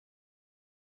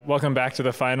Welcome back to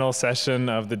the final session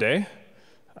of the day.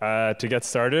 To get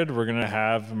started, we're going to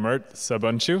have Mert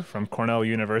Sabuncu from Cornell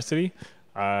University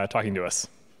talking to us.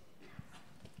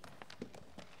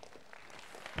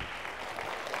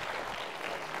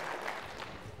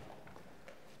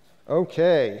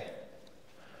 Okay.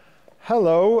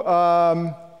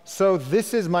 Hello. So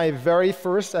this is my very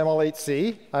first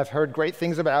MLHC. I've heard great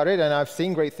things about it, and I've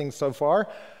seen great things so far.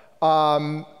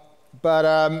 One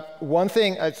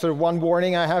thing, one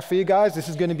warning I have for you guys, this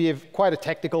is going to be quite a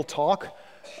technical talk.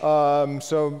 I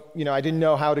didn't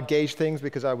know how to gauge things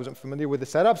because I wasn't familiar with the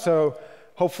setup. So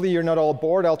hopefully you're not all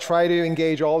bored. I'll try to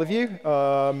engage all of you.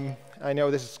 I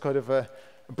know this is kind of a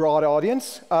broad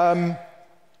audience. And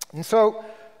so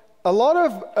a lot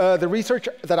of the research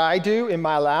that I do in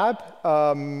my lab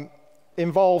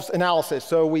involves analysis.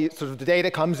 So the data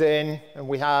comes in, and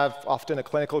we have often a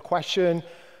clinical question.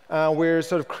 We're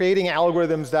sort of creating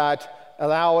algorithms that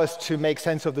allow us to make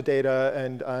sense of the data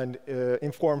and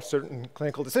inform certain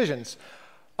clinical decisions.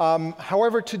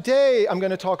 However, today I'm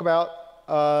going to talk about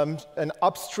an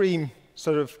upstream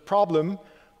sort of problem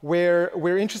where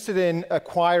we're interested in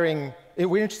building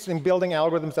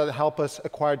algorithms that help us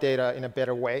acquire data in a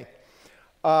better way.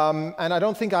 And I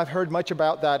don't think I've heard much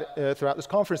about that throughout this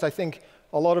conference. I think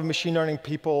a lot of machine learning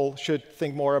people should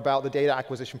think more about the data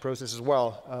acquisition process as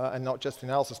well, and not just the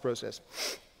analysis process.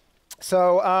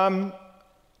 So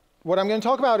what I'm going to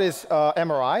talk about is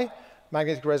MRI,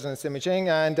 magnetic resonance imaging,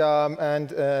 and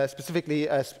specifically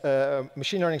a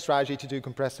machine learning strategy to do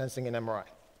compressed sensing in MRI.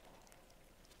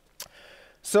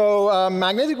 So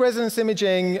magnetic resonance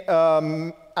imaging,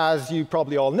 as you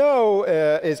probably all know,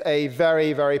 is a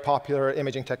very, very popular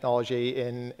imaging technology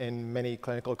in many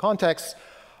clinical contexts.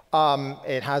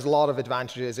 It has a lot of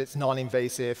advantages. It's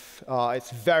non-invasive.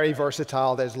 It's very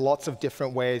versatile. There's lots of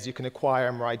different ways you can acquire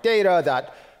MRI data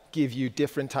that give you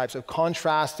different types of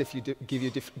contrast,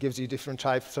 gives you different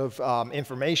types of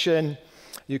information.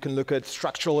 You can look at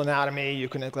structural anatomy. You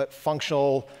can look at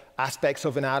functional aspects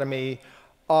of anatomy.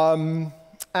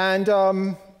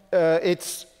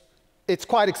 It's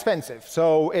quite expensive.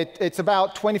 So it's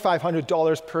about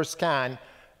 $2,500 per scan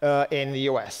in the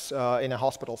US in a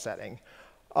hospital setting.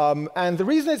 And the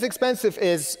reason it's expensive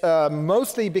is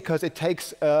mostly because it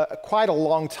takes quite a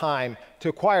long time to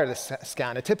acquire the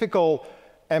scan. A typical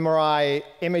MRI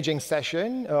imaging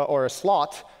session or a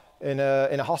slot in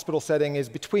a hospital setting is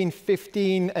between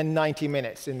 15 and 90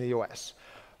 minutes in the US.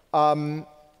 And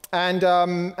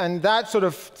that sort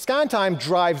of scan time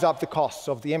drives up the costs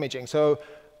of the imaging. So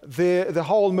the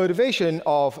whole motivation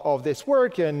of this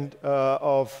work and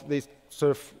of these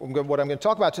what I'm going to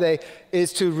talk about today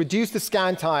is to reduce the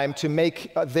scan time to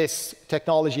make this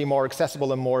technology more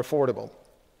accessible and more affordable.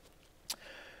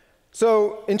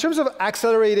 So in terms of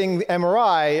accelerating the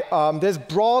MRI, there's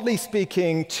broadly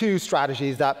speaking two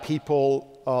strategies that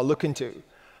people look into.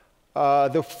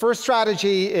 The first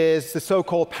strategy is the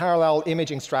so-called parallel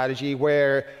imaging strategy,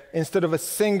 where instead of a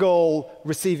single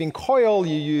receiving coil,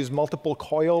 you use multiple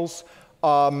coils.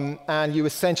 And you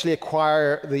essentially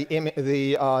acquire the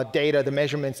data, the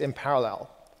measurements in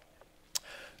parallel.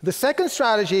 The second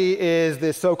strategy is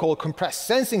the so-called compressed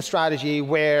sensing strategy,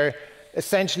 where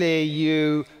essentially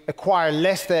you acquire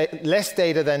less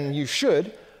data than you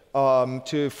should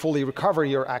to fully recover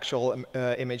your actual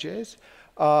images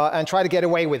and try to get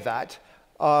away with that.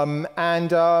 And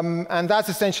that's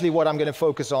essentially what I'm going to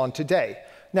focus on today.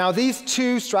 Now, these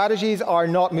two strategies are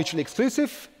not mutually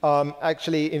exclusive.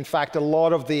 Actually, in fact, a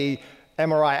lot of the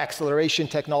MRI acceleration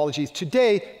technologies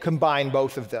today combine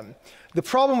both of them. The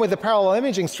problem with the parallel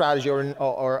imaging strategy,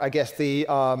 or I guess the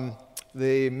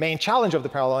main challenge of the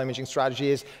parallel imaging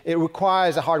strategy, is it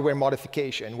requires a hardware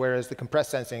modification, whereas the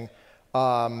compressed sensing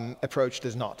approach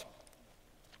does not.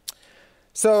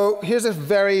 So here's a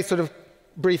very sort of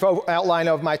brief outline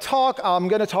of my talk. I'm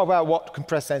going to talk about what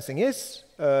compressed sensing is.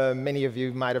 Many of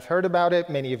you might have heard about it.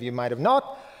 Many of you might have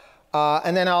not.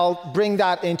 And then I'll bring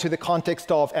that into the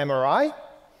context of MRI.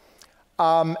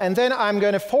 And then I'm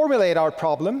going to formulate our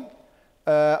problem.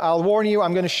 I'll warn you,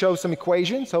 I'm going to show some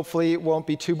equations. Hopefully, it won't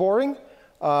be too boring.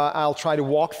 I'll try to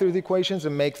walk through the equations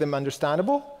and make them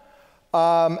understandable.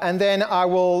 And then I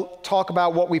will talk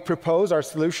about what we propose, our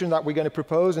solution that we're going to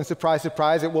propose. And surprise,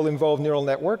 surprise, it will involve neural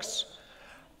networks.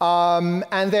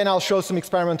 And then I'll show some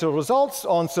experimental results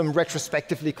on some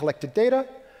retrospectively collected data.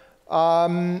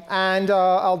 And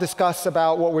I'll discuss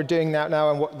about what we're doing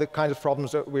now and what the kinds of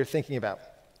problems that we're thinking about.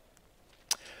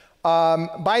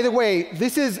 By the way,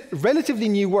 this is relatively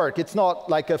new work. It's not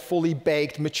like a fully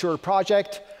baked, mature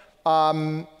project.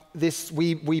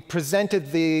 We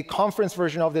presented the conference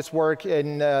version of this work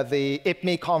in the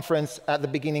IPME conference at the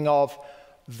beginning of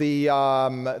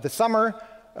the summer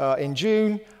in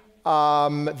June.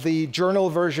 The journal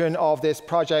version of this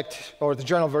project, or the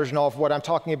journal version of what I'm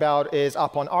talking about, is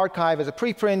up on arXiv as a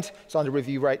preprint. It's under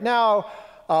review right now.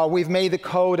 We've made the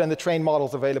code and the trained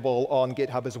models available on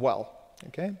GitHub as well.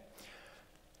 Okay.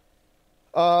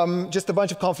 Just a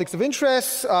bunch of conflicts of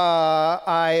interest.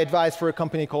 I advise for a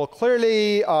company called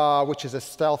Clearly, which is a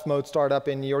stealth mode startup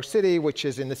in New York City, which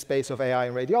is in the space of AI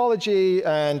and radiology.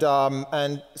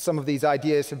 And some of these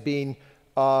ideas have been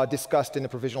discussed in a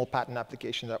provisional patent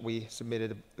application that we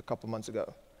submitted a couple months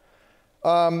ago.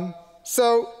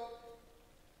 So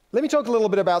let me talk a little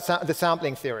bit about the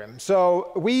sampling theorem.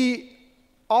 So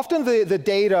often the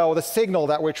data or the signal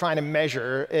that we're trying to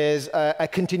measure is a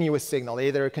continuous signal,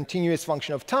 either a continuous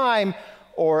function of time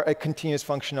or a continuous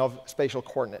function of spatial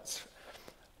coordinates.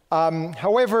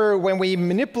 However, when we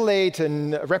manipulate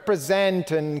and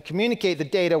represent and communicate the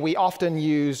data, we often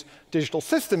use digital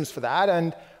systems for that,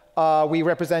 and we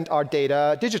represent our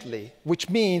data digitally, which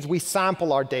means we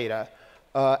sample our data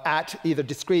at either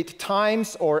discrete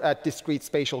times or at discrete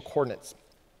spatial coordinates.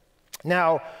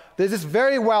 Now, there's this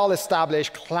very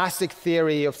well-established classic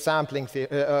theory of sampling,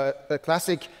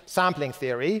 classic sampling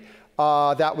theory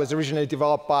that was originally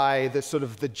developed by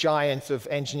the giants of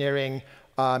engineering,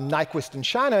 Nyquist and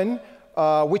Shannon,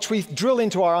 which we drill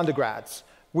into our undergrads,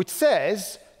 which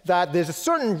says that there's a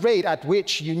certain rate at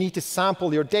which you need to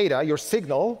sample your data, your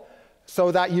signal,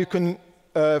 so that you can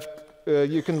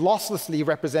losslessly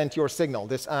represent your signal,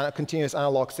 this continuous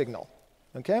analog signal.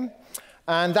 Okay?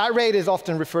 And that rate is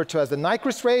often referred to as the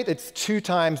Nyquist rate. It's 2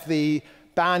 times the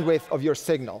bandwidth of your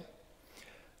signal.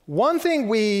 One thing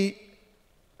we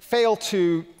fail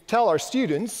to tell our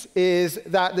students is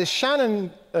that the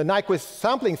Shannon-Nyquist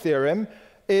sampling theorem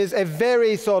is a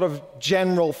very sort of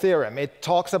general theorem. It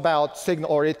talks about signal,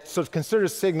 or it sort of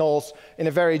considers signals in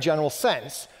a very general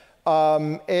sense.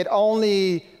 It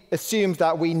only assumes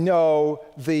that we know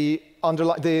the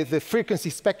frequency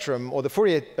spectrum or the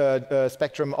Fourier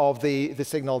spectrum of the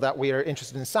signal that we are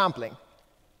interested in sampling.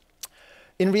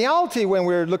 In reality, when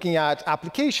we're looking at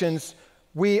applications,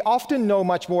 we often know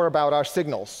much more about our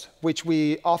signals, which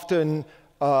we often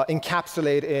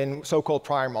encapsulate in so-called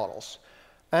prior models.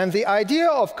 And the idea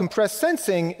of compressed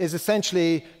sensing is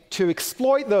essentially to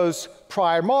exploit those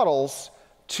prior models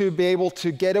to be able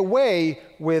to get away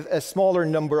with a smaller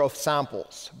number of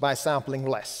samples by sampling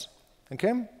less.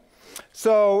 Okay?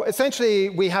 So essentially,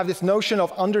 we have this notion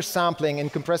of undersampling in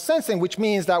compressed sensing, which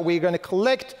means that we're going to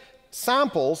collect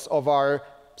samples of our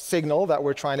signal that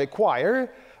we're trying to acquire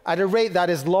at a rate that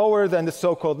is lower than the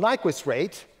so-called Nyquist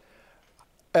rate,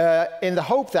 in the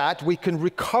hope that we can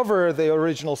recover the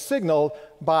original signal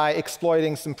by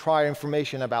exploiting some prior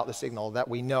information about the signal that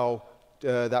we know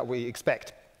that we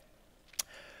expect.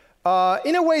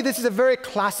 In a way, this is a very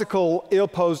classical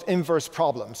ill-posed inverse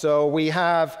problem. So we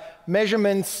have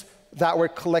measurements that we're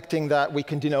collecting that we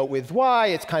can denote with y.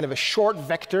 It's kind of a short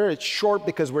vector. It's short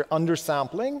because we're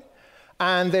undersampling.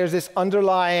 And there's this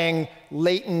underlying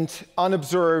latent,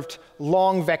 unobserved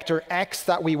long vector x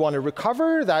that we want to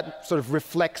recover that sort of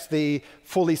reflects the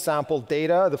fully sampled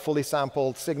data, the fully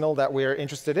sampled signal that we're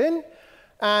interested in.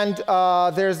 And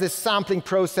there's this sampling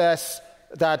process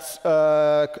that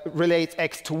relates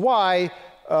x to y,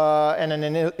 and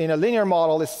in a linear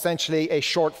model is essentially a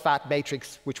short fat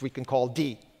matrix, which we can call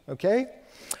D. Okay?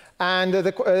 And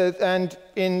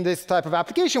in this type of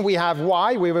application, we have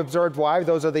y. We've observed y.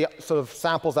 Those are the sort of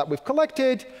samples that we've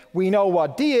collected. We know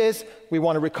what D is. We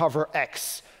want to recover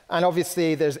x. And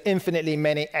obviously, there's infinitely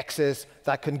many x's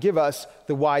that can give us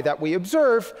the y that we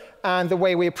observe. And the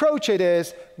way we approach it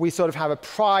is we sort of have a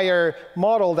prior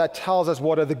model that tells us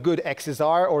what are the good x's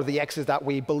are, or the x's that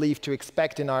we believe to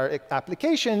expect in our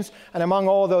applications. And among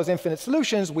all those infinite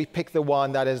solutions, we pick the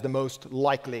one that is the most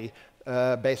likely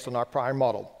based on our prior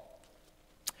model.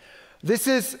 This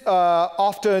is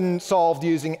often solved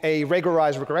using a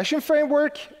regularized regression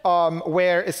framework,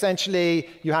 where essentially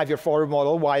you have your forward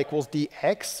model, y equals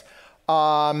dx,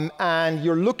 and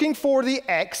you're looking for the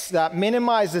x that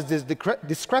minimizes this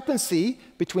discrepancy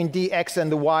between dx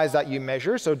and the y's that you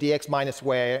measure, so dx minus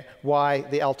y,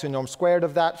 the L2 norm squared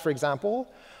of that, for example.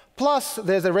 Plus,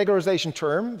 there's a regularization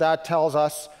term that tells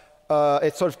us,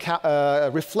 it sort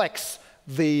of reflects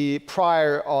the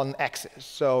prior on x's.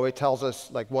 So it tells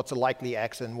us like what's a likely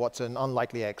x and what's an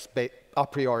unlikely x a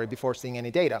priori before seeing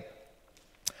any data.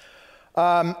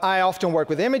 I often work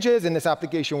with images. In this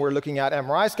application, we're looking at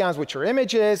MRI scans, which are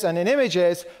images. And in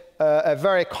images, a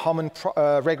very common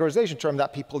regularization term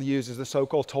that people use is the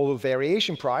so-called total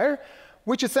variation prior,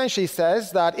 which essentially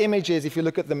says that images, if you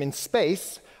look at them in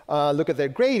space, look at their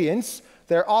gradients,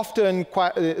 they're often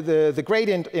quite, the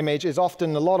gradient image is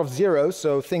often a lot of zeros,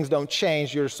 so things don't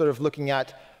change. You're sort of looking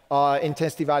at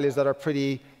intensity values that are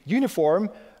pretty uniform.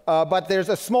 But there's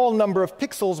a small number of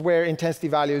pixels where intensity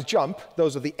values jump.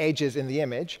 Those are the edges in the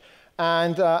image.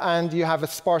 And you have a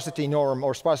sparsity norm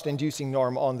or sparsity-inducing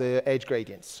norm on the edge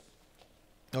gradients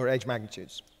or edge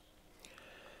magnitudes.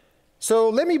 So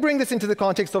let me bring this into the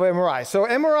context of MRI. So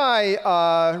MRI,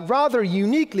 rather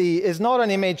uniquely, is not an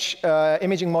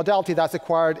imaging modality that's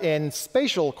acquired in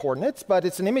spatial coordinates, but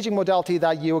it's an imaging modality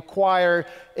that you acquire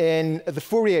in the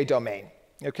Fourier domain,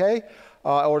 okay?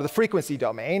 Or the frequency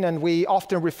domain. And we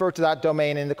often refer to that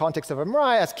domain in the context of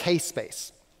MRI as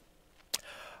K-space.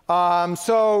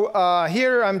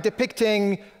 Here I'm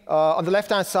depicting, on the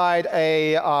left-hand side,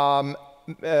 a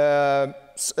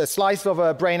slice of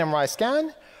a brain MRI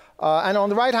scan. And on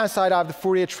the right-hand side, I have the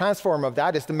Fourier transform of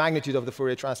that. It's the magnitude of the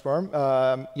Fourier transform.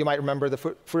 You might remember the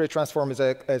Fourier transform is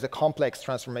a complex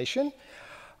transformation.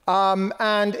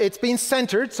 And it's been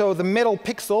centered, so the middle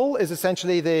pixel is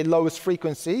essentially the lowest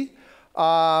frequency.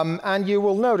 And you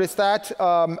will notice that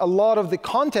a lot of the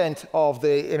content of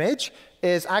the image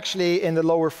is actually in the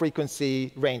lower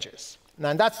frequency ranges.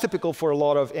 And that's typical for a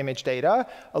lot of image data.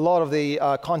 A lot of the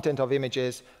content of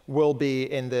images will be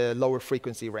in the lower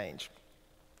frequency range.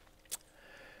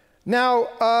 Now,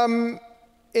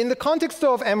 in the context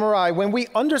of MRI, when we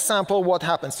undersample, what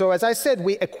happens? So as I said,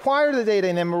 we acquire the data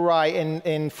in MRI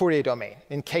in Fourier domain,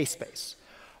 in K-space.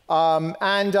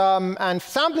 And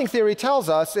sampling theory tells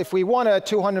us if we want a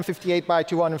 256 by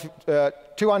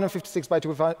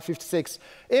 256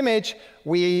 image,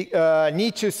 we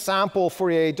need to sample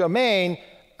Fourier domain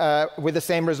with the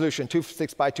same resolution,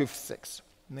 256 by 256.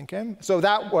 Okay? So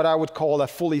that's what I would call a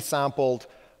fully sampled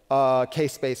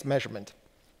K-space measurement.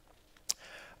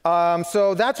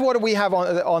 So that's what we have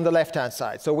on the left-hand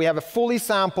side. So we have a fully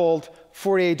sampled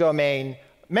Fourier domain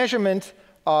measurement.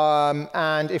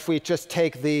 And if we just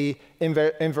take the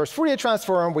inverse Fourier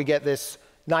transform, we get this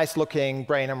nice-looking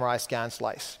brain MRI scan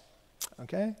slice.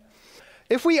 Okay?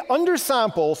 If we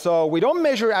undersample, so we don't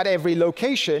measure at every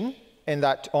location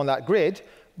on that grid,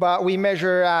 but we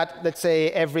measure at, let's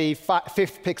say, every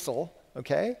fifth pixel.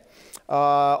 Okay?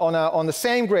 On the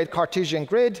same grid, Cartesian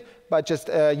grid, but just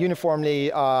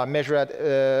uniformly measure at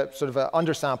sort of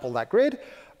undersample that grid.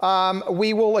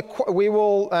 We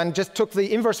will, and just took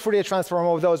the inverse Fourier transform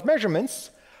of those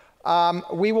measurements,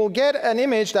 we will get an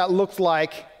image that looks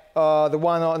like the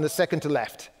one on the second to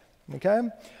left, okay?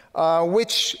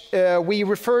 Which we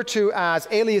refer to as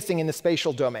aliasing in the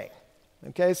spatial domain.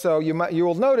 Okay, so you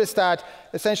will notice that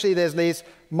essentially there's these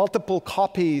multiple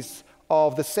copies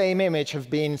of the same image have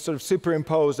been sort of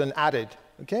superimposed and added.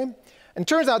 Okay, and it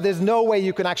turns out there's no way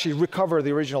you can actually recover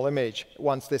the original image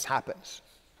once this happens.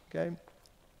 Okay.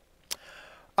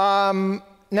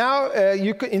 Now,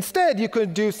 instead, you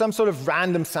could do some sort of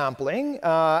random sampling,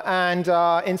 and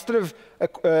instead of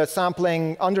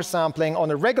undersampling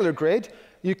on a regular grid,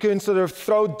 you can sort of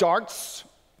throw darts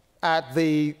at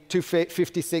the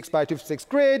 256 by 256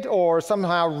 grid, or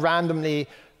somehow randomly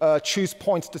choose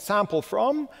points to sample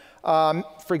from,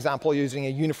 for example, using a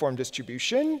uniform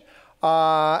distribution.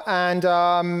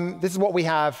 This is what we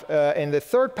have in the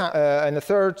third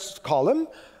column.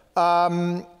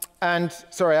 And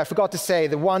sorry, I forgot to say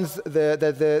the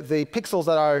pixels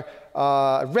that are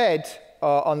red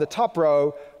on the top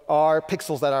row are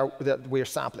pixels that we're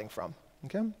sampling from.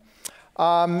 Okay.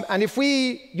 And if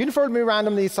we uniformly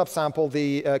randomly subsample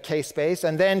the K-space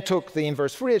and then took the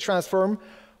inverse Fourier transform,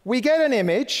 we get an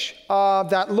image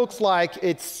that looks like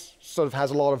it sort of has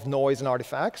a lot of noise and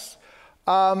artifacts.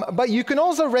 But you can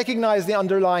also recognize the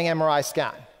underlying MRI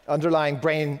scan, underlying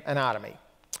brain anatomy.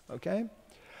 Okay?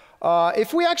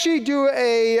 If we actually do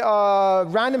a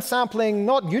random sampling,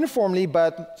 not uniformly,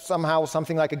 but somehow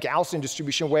something like a Gaussian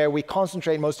distribution where we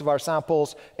concentrate most of our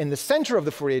samples in the center of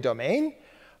the Fourier domain,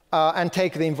 and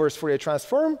take the inverse Fourier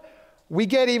transform, we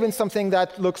get even something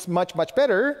that looks much, much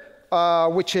better,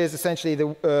 which is essentially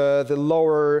the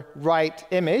lower right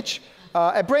image,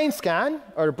 a brain scan,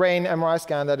 or a brain MRI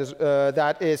scan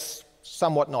that is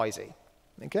somewhat noisy.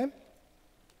 Okay?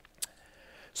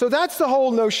 So that's the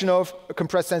whole notion of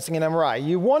compressed sensing in MRI.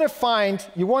 You want to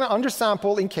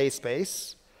undersample in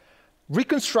K-space,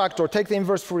 reconstruct or take the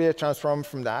inverse Fourier transform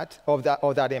from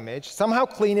of that image, somehow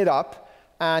clean it up,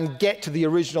 and get to the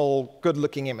original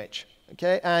good-looking image.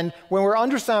 Okay? And when we're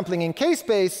undersampling in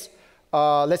K-space,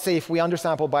 let's say if we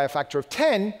undersample by a factor of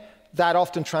 10, that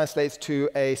often translates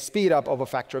to a speed-up of a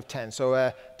factor of 10. So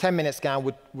a 10-minute scan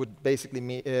would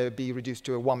basically be reduced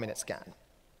to a 1-minute scan.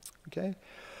 Okay?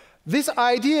 This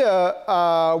idea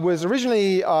was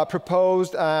originally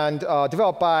proposed and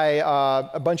developed by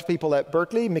a bunch of people at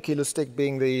Berkeley, Mickey Lustig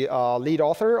being the lead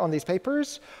author on these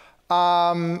papers,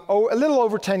 a little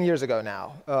over 10 years ago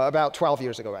now, about 12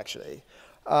 years ago, actually.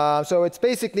 So it's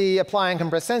basically applying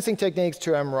compressed sensing techniques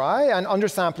to MRI and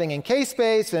undersampling in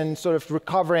K-space and sort of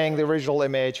recovering the original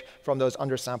image from those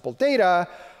undersampled data.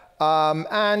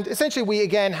 And essentially, we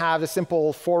again have a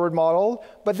simple forward model,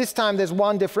 but this time there's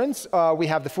one difference. We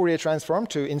have the Fourier transform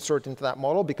to insert into that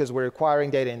model because we're acquiring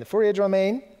data in the Fourier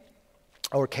domain,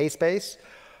 or K-space.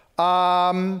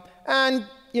 And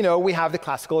we have the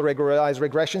classical regularized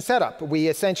regression setup. We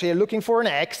essentially are looking for an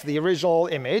X, the original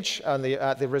image,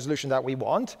 at the resolution that we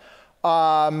want.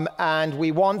 And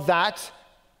we want that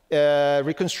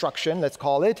reconstruction, let's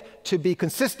call it, to be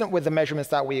consistent with the measurements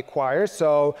that we acquire.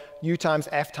 So u times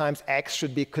f times x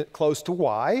should be close to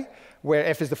y, where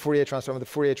f is the Fourier transform, the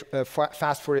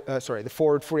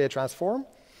forward Fourier transform.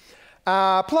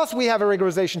 Plus, we have a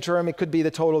regularization term. It could be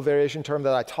the total variation term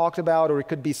that I talked about, or it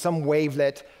could be some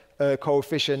wavelet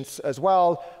coefficients as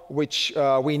well, which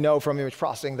we know from image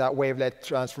processing that wavelet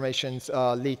transformations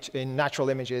in natural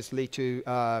images lead to,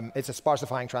 it's a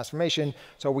sparsifying transformation.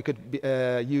 So we could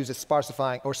use a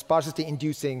sparsifying or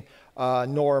sparsity-inducing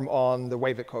norm on the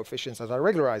wavelet coefficients as our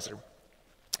regularizer.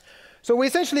 So we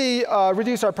essentially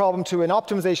reduce our problem to an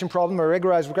optimization problem, a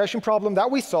regularized regression problem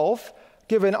that we solve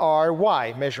given our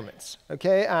y measurements.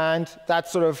 Okay, and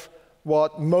that's sort of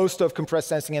what most of compressed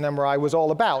sensing in MRI was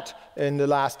all about in the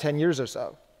last 10 years or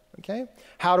so. Okay?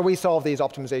 How do we solve these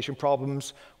optimization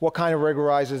problems? What kind of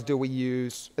regularizers do we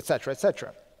use, et cetera, et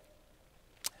cetera?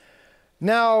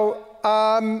 Now,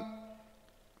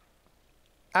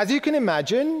 as you can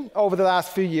imagine, over the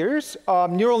last few years,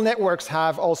 neural networks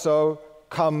have also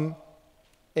come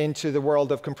into the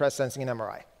world of compressed sensing in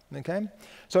MRI. Okay?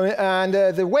 So, and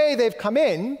the way they've come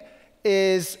in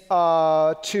is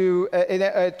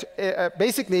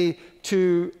basically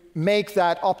to make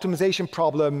that optimization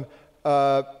problem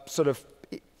sort of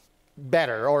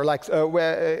better, or like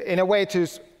in a way to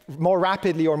more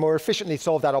rapidly or more efficiently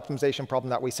solve that optimization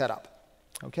problem that we set up.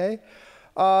 Okay?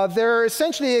 There are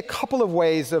essentially a couple of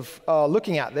ways of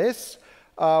looking at this.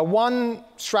 One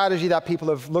strategy that people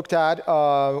have looked at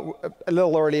a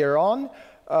little earlier on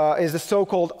is the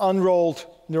so-called unrolled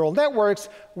neural networks,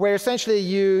 where essentially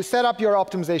you set up your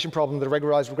optimization problem, the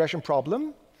regularized regression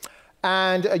problem,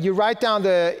 and you write down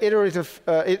the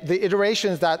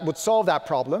iterations that would solve that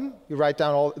problem. You write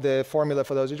down all the formula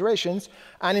for those iterations,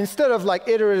 and instead of like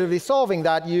iteratively solving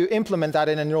that, you implement that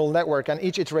in a neural network, and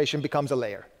each iteration becomes a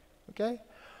layer. Okay?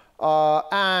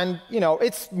 And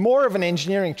it's more of an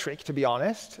engineering trick, to be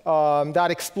honest, that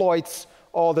exploits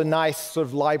all the nice sort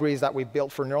of libraries that we've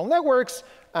built for neural networks,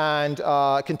 and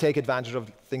can take advantage of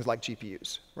things like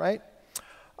GPUs, right?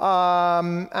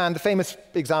 And the famous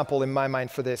example in my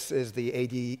mind for this is the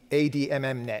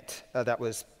ADMM net that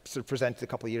was sort of presented a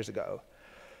couple of years ago.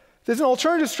 There's an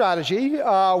alternative strategy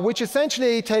which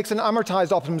essentially takes an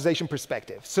amortized optimization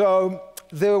perspective. So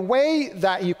the way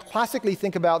that you classically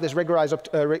think about this regularized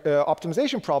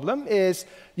optimization problem is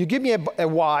you give me a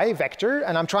y vector,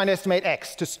 and I'm trying to estimate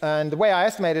x. And the way I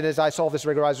estimate it is I solve this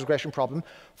regularized regression problem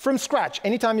from scratch.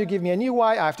 Anytime you give me a new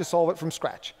y, I have to solve it from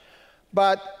scratch.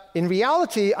 But in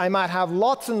reality, I might have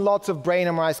lots and lots of brain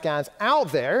MRI scans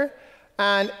out there,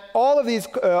 and all of these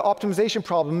optimization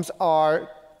problems are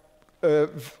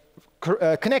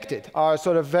connected, are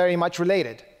sort of very much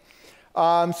related.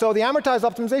 So the amortized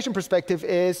optimization perspective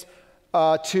is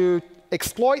to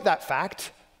exploit that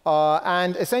fact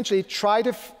and essentially try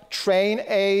to train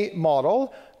a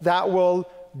model that will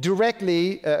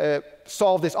directly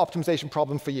solve this optimization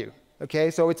problem for you.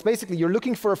 Okay, so it's basically you're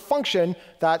looking for a function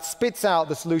that spits out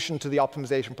the solution to the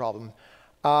optimization problem,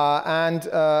 and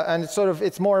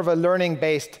it's more of a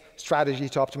learning-based strategy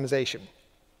to optimization.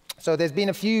 So there's been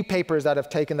a few papers that have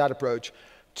taken that approach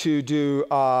to do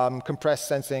compressed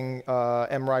sensing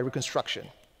MRI reconstruction.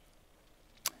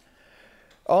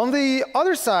 On the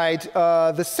other side,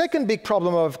 the second big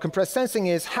problem of compressed sensing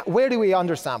is where do we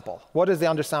undersample? What is the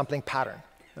undersampling pattern?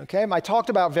 Okay, I talked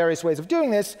about various ways of doing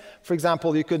this. For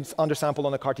example, you could undersample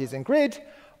on a Cartesian grid,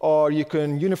 or you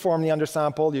can uniformly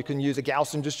undersample. You can use a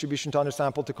Gaussian distribution to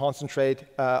undersample to concentrate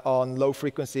on low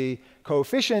frequency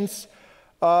coefficients.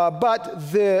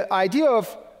 But the idea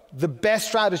of the best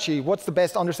strategy, what's the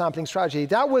best undersampling strategy,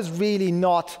 that was really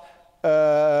not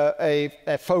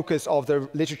a focus of the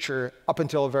literature up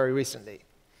until very recently.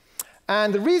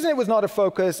 And the reason it was not a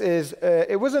focus is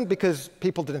it wasn't because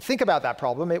people didn't think about that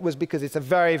problem. It was because it's a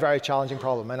very, very challenging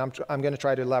problem, and I'm going to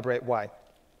try to elaborate why.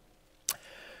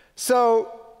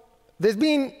 So there's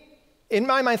been in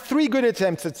my mind, 3 good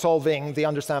attempts at solving the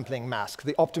undersampling mask,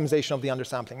 the optimization of the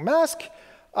undersampling mask.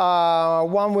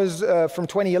 One was from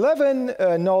 2011,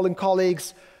 Noel and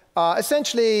colleagues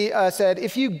essentially said,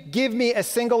 if you give me a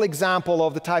single example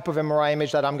of the type of MRI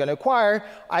image that I'm going to acquire,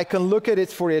 I can look at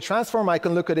its Fourier transform, I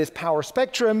can look at its power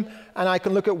spectrum, and I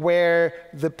can look at where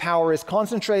the power is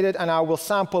concentrated, and I will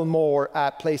sample more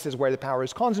at places where the power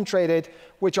is concentrated,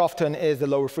 which often is the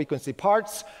lower frequency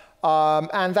parts.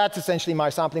 And that's essentially my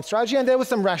sampling strategy, and there was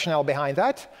some rationale behind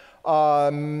that,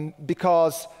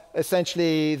 because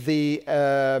essentially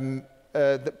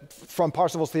from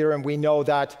Parsifal's theorem, we know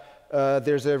that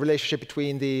there's a relationship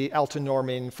between the Elton norm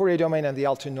in Fourier domain and the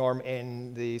Elton norm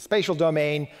in the spatial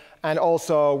domain. And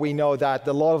also, we know that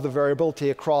a lot of the variability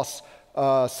across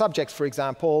subjects, for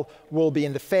example, will be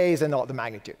in the phase and not the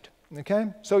magnitude. Okay?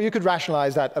 So you could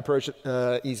rationalize that approach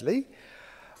easily.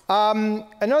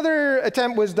 Another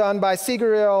attempt was done by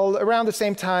Siguril around the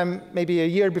same time, maybe a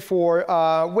year before,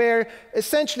 where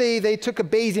essentially they took a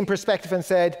Bayesian perspective and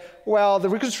said, well, the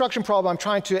reconstruction problem, I'm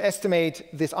trying to estimate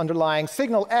this underlying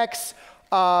signal x,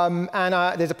 and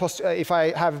if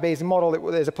I have a Bayesian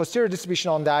model, there's a posterior distribution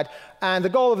on that. And the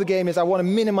goal of the game is I want to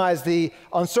minimize the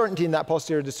uncertainty in that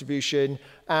posterior distribution.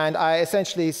 And I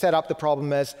essentially set up the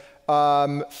problem as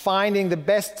finding the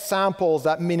best samples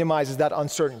that minimizes that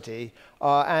uncertainty.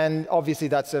 And obviously,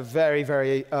 that's a very,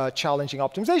 very challenging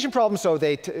optimization problem, so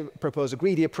they propose a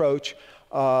greedy approach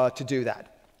to do that.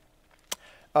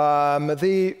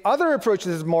 The other approach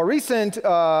that is more recent,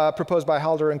 proposed by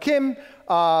Halder and Kim,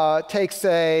 takes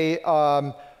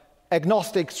a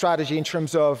agnostic strategy in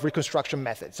terms of reconstruction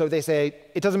method. So they say,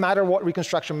 it doesn't matter what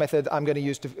reconstruction method I'm going to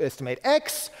use to estimate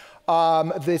x.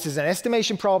 This is an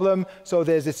estimation problem, so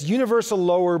there's this universal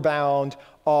lower bound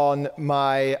on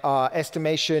my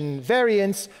estimation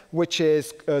variance, which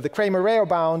is the Kramer-Rao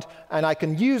bound, and I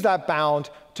can use that bound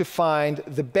to find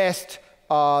the best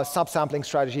subsampling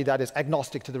strategy that is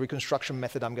agnostic to the reconstruction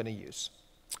method I'm going to use.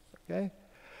 Okay?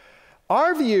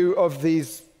 Our view of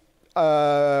these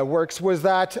works was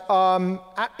that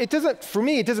for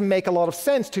me, it doesn't make a lot of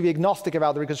sense to be agnostic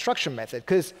about the reconstruction method,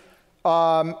 because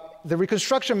the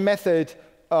reconstruction method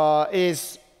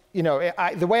is,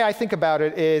 the way I think about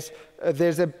it is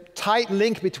there's a tight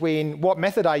link between what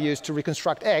method I use to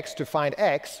reconstruct x, to find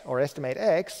x, or estimate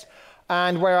x,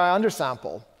 and where I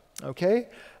undersample. Okay?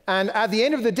 And at the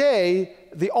end of the day,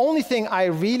 the only thing I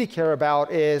really care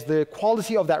about is the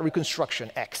quality of that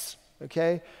reconstruction x.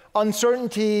 Okay?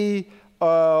 Uncertainty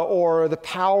or the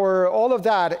power, all of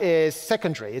that is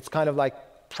secondary. It's kind of like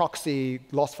proxy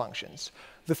loss functions.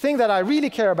 The thing that I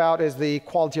really care about is the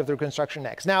quality of the reconstruction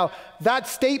x. Now, that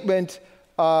statement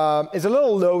is a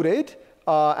little loaded,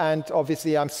 and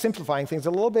obviously I'm simplifying things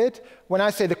a little bit. When I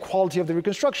say the quality of the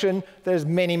reconstruction, there's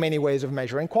many, many ways of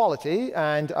measuring quality,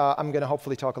 and I'm going to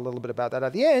hopefully talk a little bit about that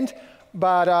at the end.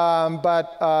 But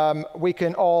we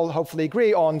can all hopefully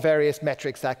agree on various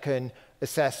metrics that can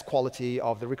assess quality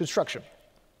of the reconstruction.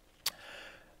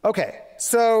 Okay,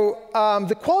 so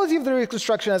the quality of the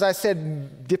reconstruction, as I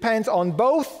said, depends on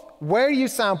both where you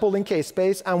sample in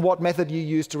k-space and what method you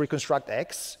use to reconstruct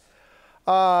x.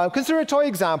 Consider a toy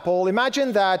example.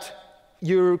 Imagine that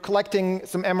you're collecting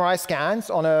some MRI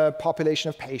scans on a population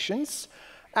of patients,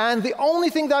 and the only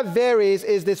thing that varies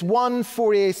is this one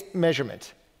Fourier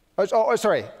measurement.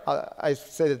 Sorry, I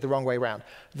said it the wrong way around.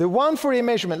 The one Fourier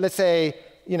measurement, let's say,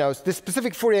 the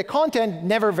specific Fourier content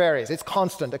never varies. It's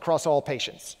constant across all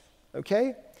patients.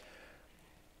 Okay?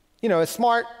 A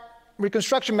smart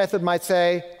reconstruction method might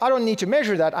say, I don't need to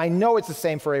measure that. I know it's the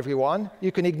same for everyone.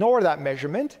 You can ignore that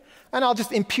measurement, and I'll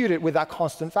just impute it with that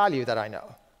constant value that I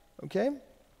know. Okay?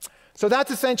 So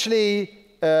that's essentially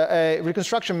a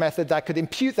reconstruction method that could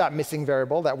impute that missing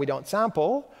variable that we don't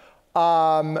sample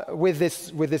with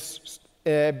this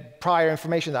prior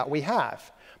information that we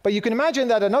have. But you can imagine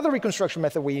that another reconstruction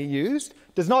method we used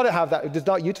does not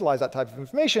utilize that type of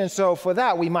information. So for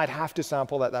that, we might have to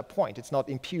sample at that point. It's not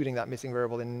imputing that missing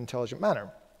variable in an intelligent manner.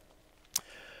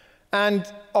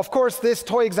 And of course, this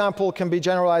toy example can be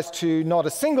generalized to not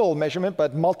a single measurement,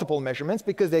 but multiple measurements,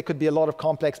 because there could be a lot of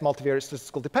complex multivariate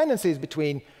statistical dependencies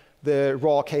between the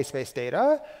raw k-space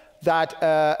data that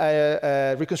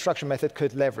a reconstruction method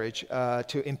could leverage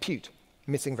to impute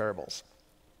missing variables.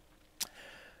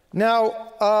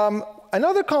 Now,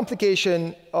 another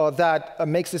complication that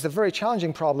makes this a very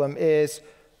challenging problem is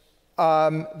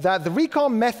that the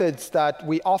recon methods that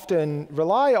we often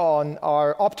rely on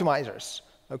are optimizers.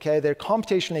 Okay, they're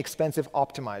computationally expensive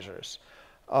optimizers.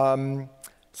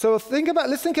 So let's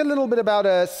think a little bit about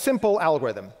a simple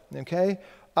algorithm. Okay,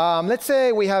 let's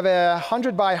say we have a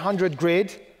 100 by 100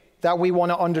 grid that we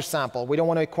want to undersample. We don't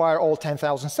want to acquire all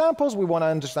 10,000 samples. We want to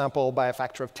undersample by a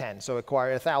factor of 10, so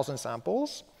acquire 1,000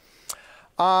 samples.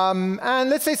 And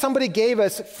let's say somebody gave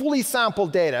us fully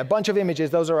sampled data, a bunch of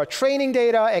images. Those are our training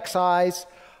data, XIs.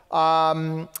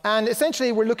 And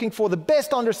essentially, we're looking for the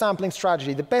best undersampling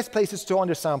strategy, the best places to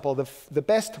undersample, the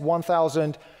best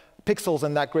 1,000 pixels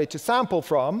in that grid to sample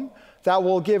from that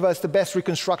will give us the best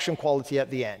reconstruction quality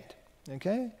at the end.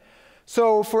 Okay?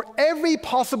 So for every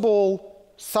possible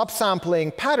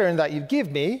subsampling pattern that you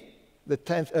give me, the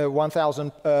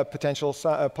 1,000 potential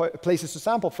places to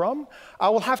sample from, I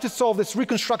will have to solve this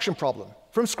reconstruction problem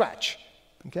from scratch.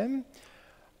 Okay?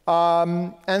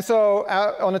 And so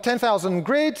on a 10,000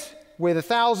 grid with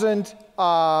 1,000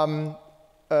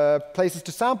 places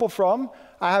to sample from,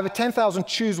 I have a 10,000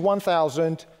 choose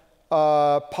 1,000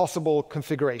 possible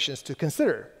configurations to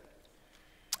consider.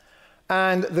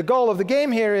 And the goal of the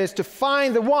game here is to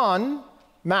find the one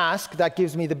mask that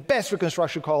gives me the best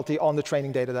reconstruction quality on the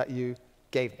training data that you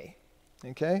gave me.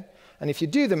 Okay? And if you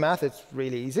do the math, it's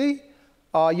really easy.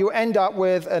 You end up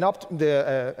with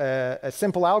a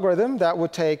simple algorithm that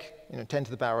would take 10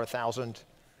 to the power 1,000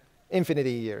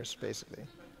 infinity years, basically.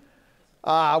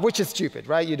 Which is stupid,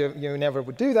 right? You never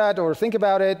would do that or think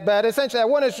about it. But essentially, I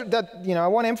want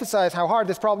to emphasize how hard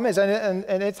this problem is. And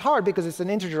it's hard because it's an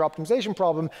integer optimization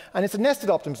problem, and it's a nested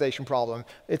optimization problem.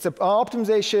 It's an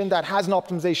optimization that has an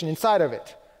optimization inside of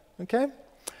it. Okay?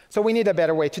 So we need a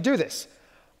better way to do this.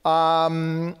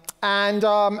 And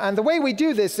the way we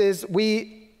do this is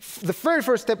the very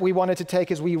first step we wanted to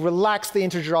take is we relax the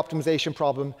integer optimization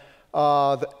problem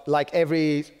like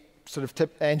every sort of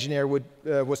engineer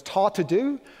was taught to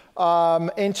do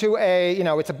into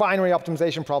it's a binary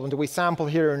optimization problem. Do we sample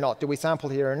here or not? Do we sample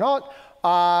here or not?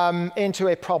 Into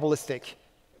a probabilistic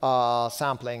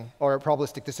sampling or a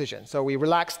probabilistic decision. So we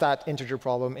relax that integer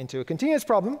problem into a continuous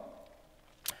problem.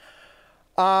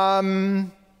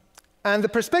 And the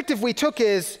perspective we took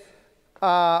is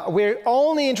we're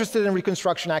only interested in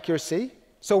reconstruction accuracy.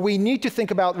 So we need to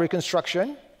think about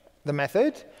reconstruction, the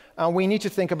method. And we need to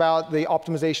think about the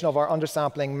optimization of our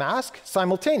undersampling mask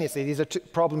simultaneously. These are two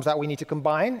problems that we need to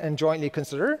combine and jointly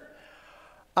consider.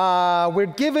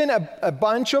 We're given a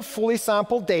bunch of fully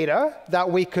sampled data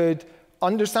that we could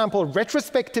undersample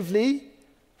retrospectively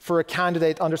for a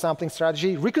candidate undersampling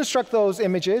strategy, reconstruct those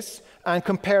images, and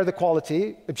compare the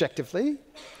quality objectively.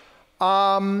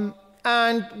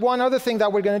 And one other thing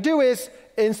that we're going to do is,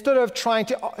 instead of trying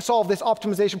to solve this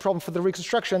optimization problem for the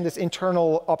reconstruction, this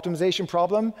internal optimization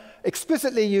problem,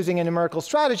 explicitly using a numerical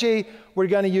strategy, we're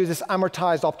going to use this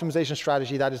amortized optimization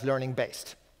strategy that is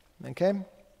learning-based. Okay?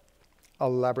 I'll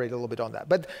elaborate a little bit on that.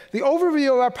 But the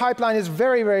overview of our pipeline is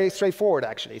very, very straightforward,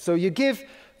 actually. So you give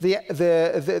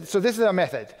so this is our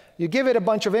method. You give it a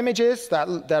bunch of images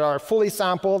that are fully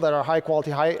sampled, that are high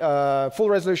quality, full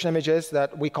resolution images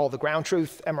that we call the ground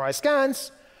truth MRI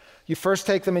scans. You first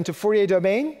take them into Fourier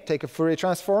domain, take a Fourier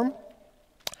transform.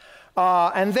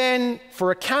 And then for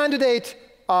a candidate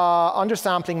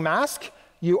undersampling mask,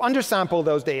 you undersample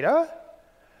those data.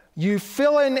 You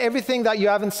fill in everything that you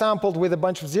haven't sampled with a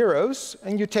bunch of zeros,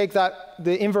 and you take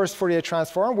the inverse Fourier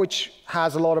transform, which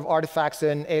has a lot of artifacts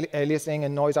and aliasing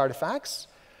and noise artifacts.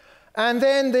 And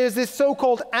then there's this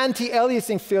so-called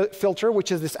anti-aliasing filter,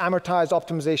 which is this amortized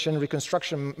optimization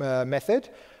reconstruction method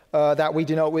that we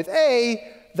denote with A,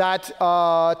 that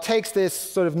takes this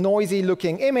sort of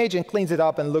noisy-looking image and cleans it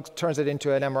up and turns it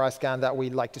into an MRI scan that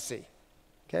we'd like to see.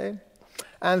 Okay?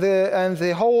 And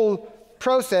the whole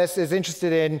process is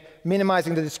interested in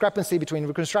minimizing the discrepancy between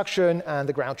reconstruction and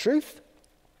the ground truth.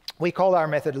 We call our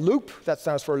method LOUPE. That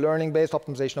stands for learning-based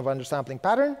optimization of undersampling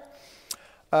pattern.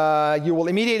 You will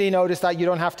immediately notice that you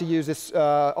don't have to use this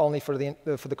only for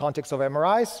the context of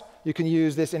MRIs. You can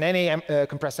use this in any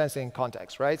compressed sensing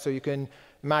context, right? So you can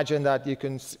imagine that you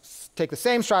can take the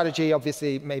same strategy.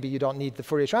 Obviously, maybe you don't need the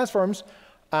Fourier transforms.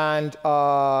 And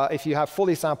if you have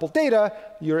fully sampled data,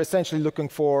 you're essentially looking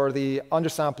for the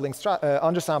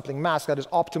undersampling mask that is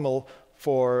optimal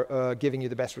for giving you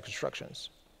the best reconstructions.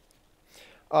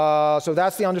 So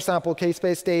that's the undersampled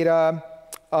k-space data.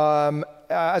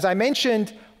 As I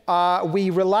mentioned, we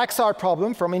relax our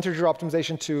problem from integer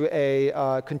optimization to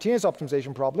a continuous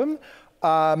optimization problem,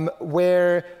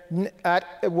 where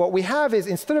what we have is,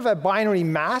 instead of a binary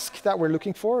mask that we're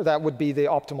looking for, that would be the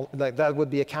optimal, that would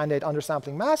be a candidate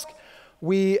undersampling mask,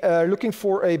 we are looking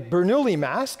for a Bernoulli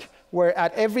mask, where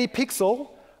at every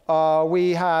pixel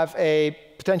we have a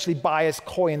potentially biased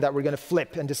coin that we're going to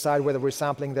flip and decide whether we're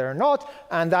sampling there or not.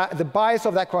 And that the bias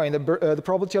of that coin, the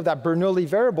probability of that Bernoulli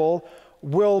variable,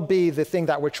 will be the thing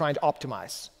that we're trying to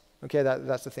optimize. Okay,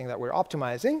 that's the thing that we're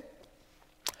optimizing.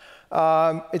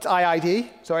 It's IID,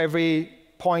 so every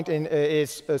point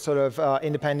is sort of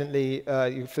independently,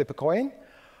 you flip a coin.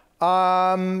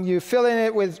 You fill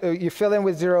in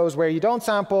with zeros where you don't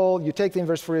sample. You take the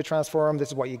inverse Fourier transform. This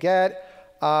is what you get,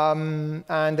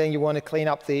 and then you want to clean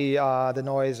up the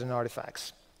noise and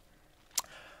artifacts.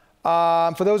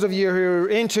 For those of you who are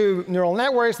into neural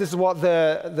networks, this is what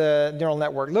the neural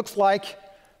network looks like.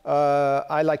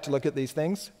 I like to look at these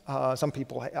things. Some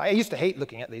people, I used to hate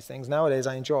looking at these things. Nowadays,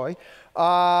 I enjoy.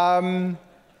 And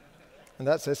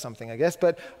that says something, I guess.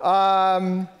 But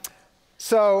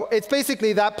so it's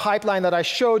basically that pipeline that I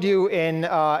showed you in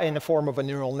the form of a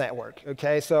neural network.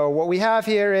 Okay. So what we have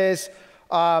here is,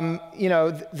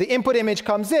 the input image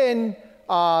comes in.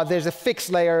 There's a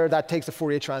fixed layer that takes a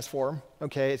Fourier transform.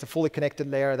 Okay, it's a fully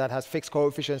connected layer that has fixed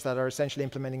coefficients that are essentially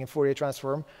implementing a Fourier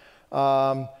transform.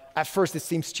 At first, it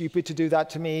seems stupid to do that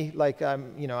to me. Like,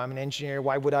 I'm an engineer.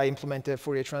 Why would I implement a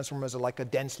Fourier transform as like a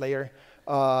dense layer?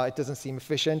 It doesn't seem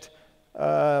efficient.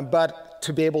 But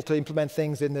to be able to implement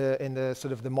things in the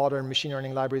sort of the modern machine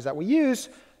learning libraries that we use,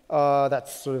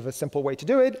 that's sort of a simple way to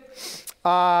do it.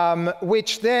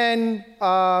 Which then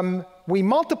we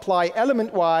multiply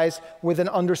element-wise with an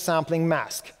undersampling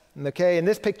mask. Okay, in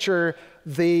this picture,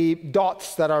 the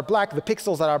dots that are black, the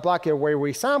pixels that are black are where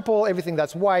we sample. Everything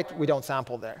that's white, we don't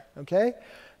sample there. Okay.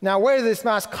 Now, where does this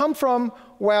mask come from?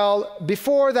 Well,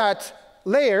 before that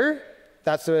layer,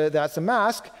 that's a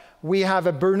mask, we have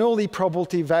a Bernoulli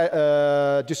probability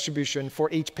distribution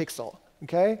for each pixel.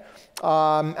 Okay,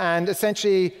 and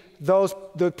essentially,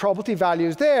 the probability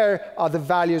values there are the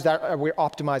values that we're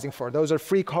optimizing for. Those are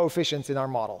free coefficients in our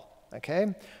model.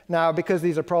 Okay. Now, because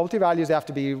these are probability values, they have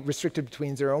to be restricted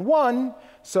between 0 and 1.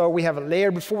 So we have a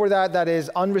layer before that that is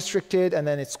unrestricted, and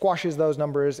then it squashes those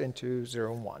numbers into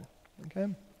 0 and 1. Okay.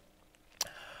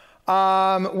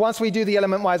 Once we do the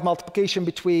element-wise multiplication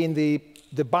between the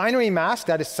binary mask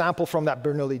that is sampled from that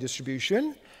Bernoulli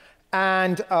distribution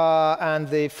and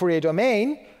the Fourier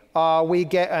domain,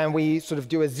 we sort of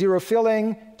do a zero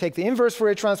filling, take the inverse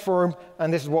Fourier transform,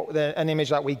 and this is an image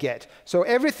that we get. So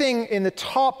everything in the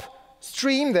top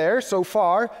stream there so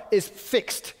far is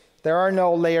fixed. There are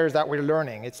no layers that we're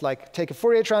learning. It's like take a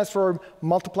Fourier transform,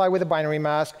 multiply with a binary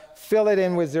mask, fill it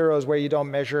in with zeros where you don't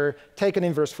measure, take an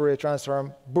inverse Fourier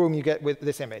transform, boom, you get with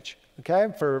this image.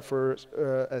 Okay, for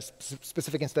a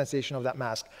specific instantiation of that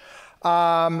mask.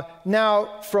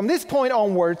 Now, from this point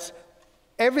onwards,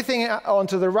 everything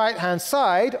onto the right-hand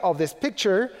side of this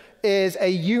picture is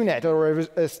a UNet, or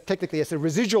technically it's a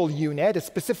residual UNet, a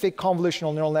specific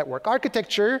convolutional neural network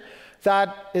architecture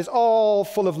that is all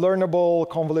full of learnable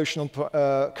convolutional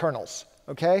kernels.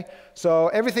 Okay, so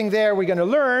everything there we're going to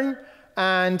learn,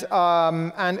 and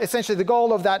essentially the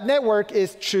goal of that network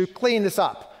is to clean this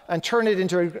up and turn it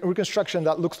into a reconstruction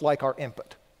that looks like our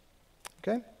input.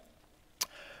 Okay,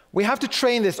 we have to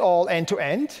train this all end to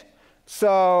end.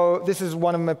 So this is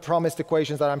one of my promised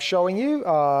equations that I'm showing you.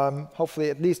 Hopefully,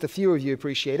 at least a few of you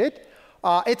appreciate it.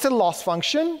 It's a loss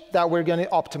function that we're going to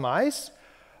optimize.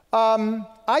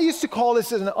 I used to call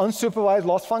this an unsupervised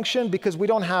loss function because we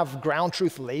don't have ground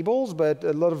truth labels, but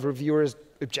a lot of reviewers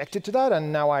objected to that,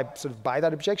 and now I sort of buy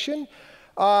that objection.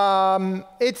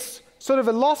 It's sort of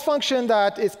a loss function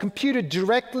that is computed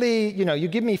directly. You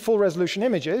give me full resolution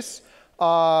images.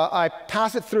 I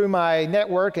pass it through my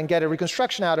network and get a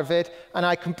reconstruction out of it, and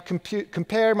I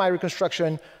compare my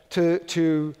reconstruction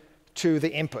to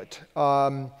the input.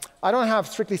 I don't have,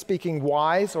 strictly speaking,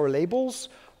 Ys or labels,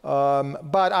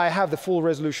 but I have the full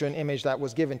resolution image that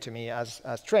was given to me as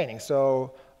training.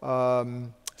 So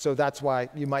that's why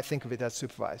you might think of it as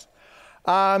supervised.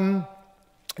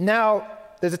 Now,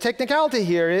 there's a technicality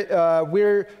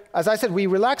here. As I said, we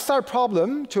relaxed our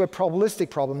problem to a probabilistic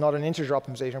problem, not an integer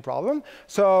optimization problem.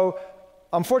 So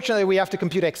unfortunately, we have to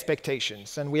compute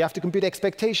expectations. And we have to compute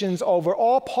expectations over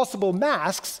all possible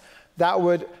masks that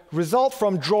would result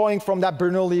from drawing from that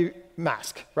Bernoulli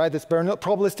mask, right? This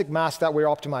probabilistic mask that we're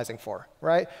optimizing for,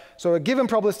 right? So a given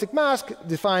probabilistic mask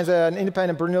defines an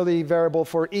independent Bernoulli variable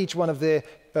for each one of the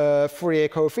Fourier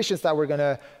coefficients that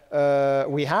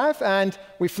we have, and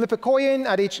we flip a coin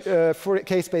at each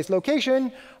k-space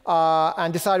location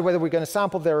and decide whether we're going to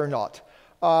sample there or not.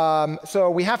 So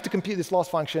we have to compute this loss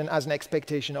function as an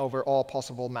expectation over all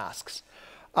possible masks.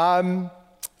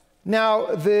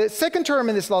 Now, the second term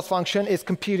in this loss function is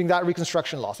computing that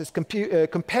reconstruction loss. It's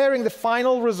comparing the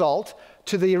final result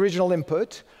to the original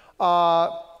input,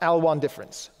 L1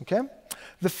 difference. Okay?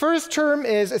 The first term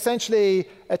is essentially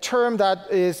a term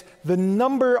that is the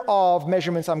number of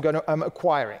measurements I'm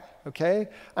acquiring. Okay,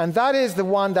 and that is the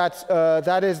one that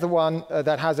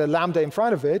has a lambda in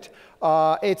front of it.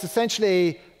 It's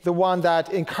essentially the one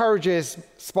that encourages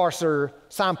sparser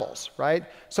samples, right?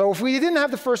 So if we didn't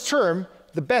have the first term,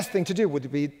 the best thing to do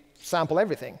would be sample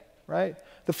everything, right?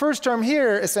 The first term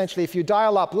here, essentially, if you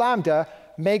dial up lambda,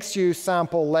 makes you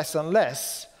sample less and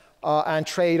less and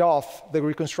trade off the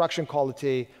reconstruction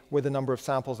quality with the number of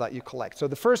samples that you collect. So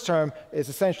the first term is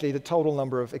essentially the total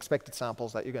number of expected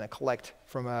samples that you're going to collect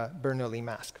from a Bernoulli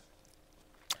mask.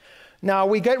 Now,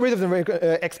 we get rid of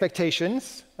the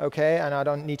expectations, okay? And I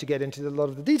don't need to get into a lot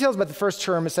of the details, but the first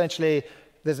term, essentially,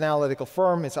 there's an analytical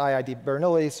form. It's IID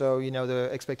Bernoulli, so you know the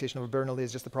expectation of a Bernoulli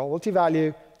is just the probability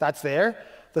value. That's there.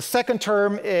 The second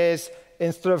term is,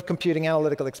 instead of computing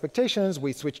analytical expectations,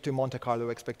 we switch to Monte Carlo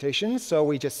expectations. So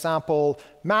we just sample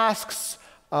masks,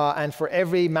 and for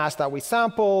every mask that we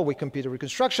sample, we compute a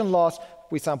reconstruction loss.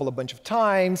 We sample a bunch of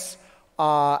times,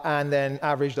 and then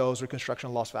average those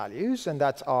reconstruction loss values, and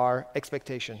that's our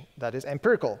expectation. That is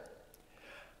empirical.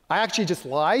 I actually just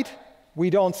lied. We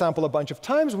don't sample a bunch of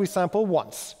times, we sample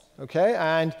once, okay?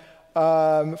 And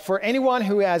for anyone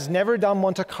who has never done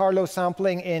Monte Carlo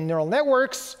sampling in neural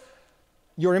networks,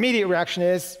 your immediate reaction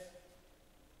is,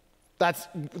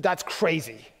 that's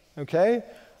crazy, okay?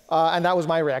 And that was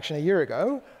my reaction a year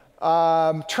ago.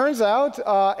 Turns out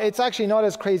it's actually not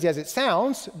as crazy as it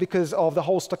sounds because of the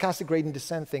whole stochastic gradient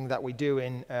descent thing that we do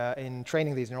in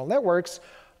training these neural networks.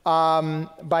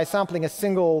 By sampling a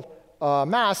single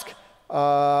mask,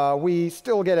 we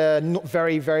still get a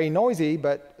very, very noisy,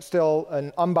 but still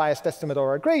an unbiased estimate of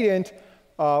our gradient,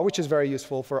 which is very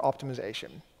useful for optimization.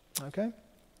 Okay?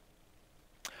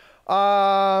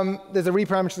 There's a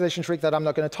reparameterization trick that I'm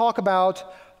not going to talk about.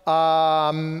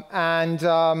 And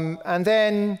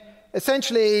then,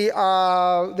 essentially,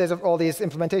 there's all these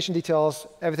implementation details.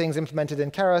 Everything's implemented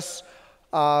in Keras.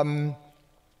 I'm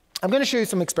going to show you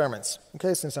some experiments,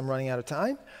 okay, since I'm running out of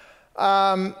time.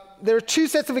 There are two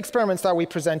sets of experiments that we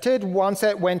presented. One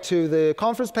set went to the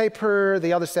conference paper.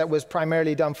 The other set was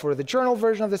primarily done for the journal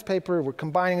version of this paper. We're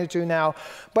combining the two now.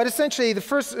 But essentially, the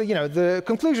first, the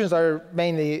conclusions are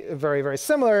mainly very, very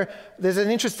similar. There's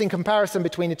an interesting comparison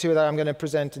between the two that I'm going to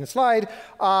present in the slide.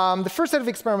 The first set of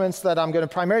experiments that I'm going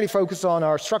to primarily focus on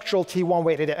are structural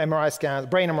T1-weighted MRI scans,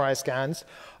 brain MRI scans.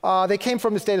 They came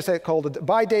from this data set called the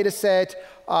Dubai data set.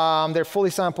 They're fully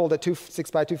sampled at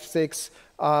 256 by 256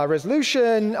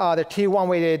 resolution. They're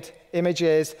T1-weighted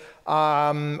images.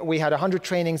 We had 100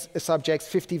 training subjects,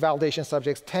 50 validation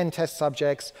subjects, 10 test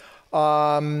subjects.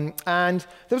 And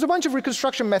there was a bunch of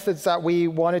reconstruction methods that we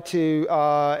wanted to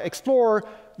explore.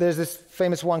 There's this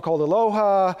famous one called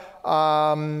ALOHA,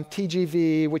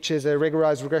 TGV, which is a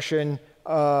regularized regression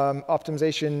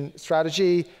optimization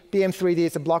strategy. BM3D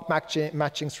is a block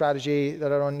matching strategy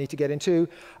that I don't need to get into.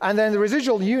 And then the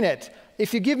residual unit.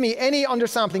 If you give me any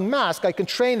undersampling mask, I can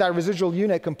train that residual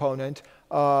unit component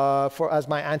as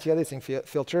my anti-aliasing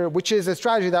filter, which is a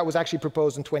strategy that was actually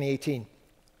proposed in 2018.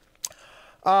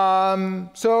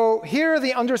 So here are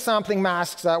the undersampling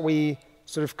masks that we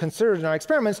sort of considered in our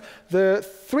experiments. The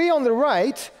three on the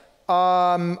right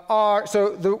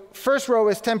so the first row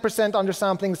is 10%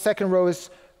 undersampling, the second row is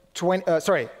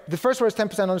the first row is 10%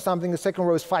 undersampling, the second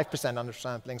row is 5%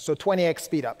 undersampling, so 20x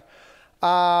speed up.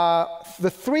 The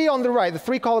three on the right, the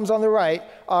three columns on the right,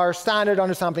 are standard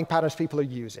undersampling patterns people are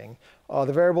using.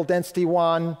 The variable density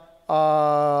one,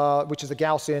 which is a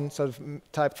Gaussian sort of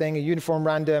type thing, a uniform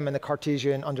random, and the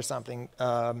Cartesian undersampling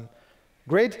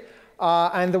grid.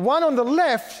 And the one on the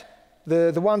left,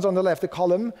 the ones on the left, the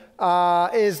column,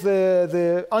 is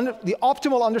the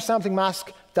optimal undersampling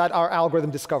mask that our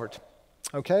algorithm discovered.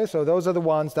 Okay, so those are the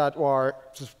ones that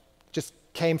just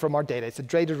came from our data. It's a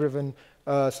data-driven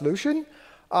solution,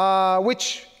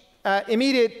 which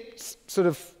immediate sort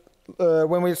of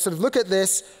when we sort of look at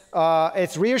this,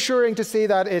 it's reassuring to see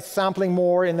that it's sampling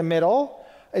more in the middle.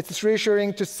 It's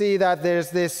reassuring to see that there's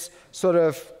this sort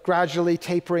of gradually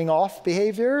tapering off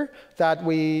behavior that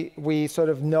we sort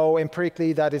of know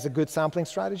empirically that is a good sampling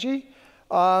strategy.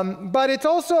 But it's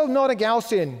also not a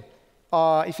Gaussian.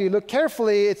 If you look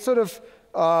carefully, it's sort of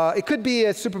it could be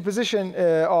a superposition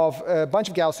of a bunch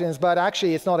of Gaussians, but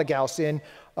actually it's not a Gaussian.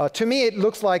 To me, it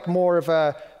looks like more of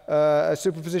a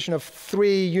superposition of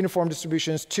three uniform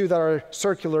distributions, two that are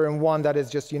circular and one that is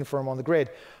just uniform on the grid.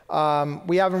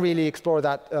 We haven't really explored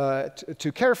that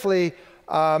too carefully.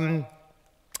 And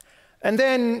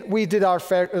then we did our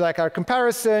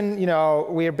comparison.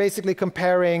 We are basically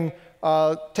comparing,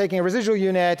 taking a residual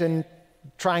unit and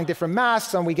trying different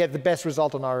masks, and we get the best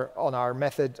result on our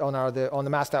method on the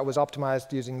mask that was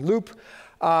optimized using LOUPE.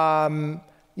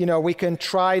 We can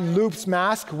try LOUPE's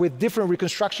mask with different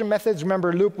reconstruction methods.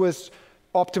 Remember, LOUPE was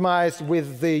optimized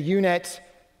with the unit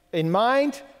in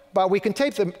mind. But we can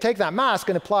take that mask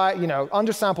and apply,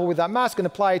 undersample with that mask and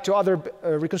apply it to other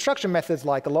reconstruction methods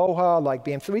like Aloha, like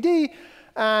BM3D.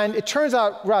 And it turns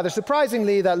out, rather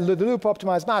surprisingly, that the loop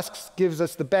optimized masks gives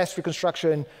us the best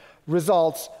reconstruction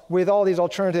results with all these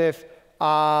alternative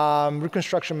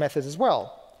reconstruction methods as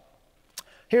well.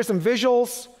 Here's some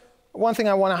visuals. One thing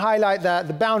I want to highlight, that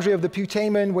the boundary of the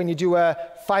putamen when you do a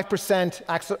 5%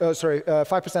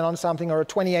 undersampling or a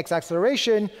 20x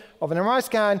acceleration of an MRI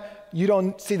scan, you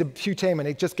don't see the putamen.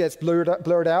 It just gets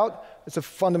blurred out. It's a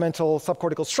fundamental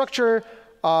subcortical structure.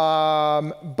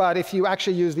 But if you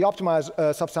actually use the optimized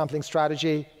subsampling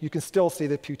strategy, you can still see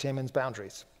the putamen's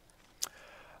boundaries.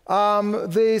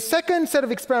 The second set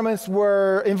of experiments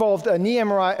involved knee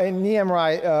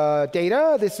MRI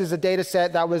data. This is a data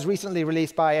set that was recently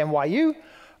released by NYU.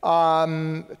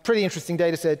 Pretty interesting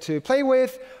data set to play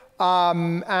with.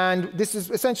 And this is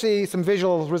essentially some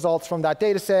visual results from that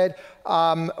data set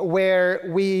where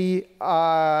we,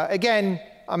 again,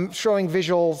 I'm showing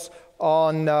visuals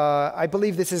on, I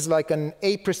believe this is like an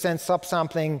 8%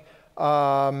 subsampling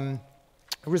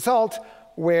result,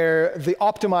 where the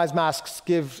optimized masks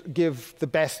give the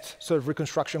best sort of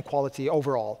reconstruction quality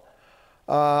overall.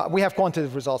 We have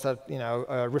quantitative results that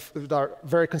are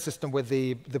very consistent with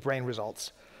the brain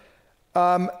results.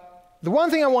 The one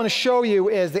thing I want to show you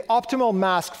is the optimal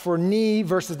mask for knee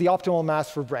versus the optimal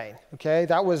mask for brain. Okay,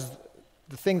 that was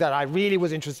the thing that I really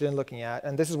was interested in looking at,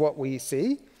 and this is what we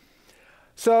see.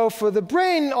 So for the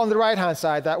brain on the right-hand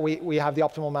side, that we have the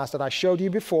optimal mask that I showed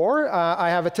you before. I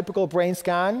have a typical brain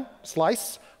scan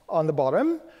slice on the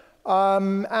bottom.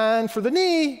 And for the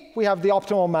knee, we have the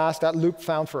optimal mask that LOUPE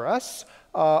found for us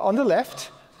on the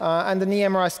left. And the knee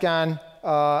MRI scan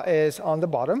is on the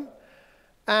bottom.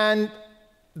 And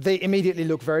they immediately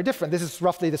look very different. This is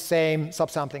roughly the same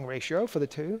subsampling ratio for the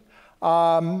two.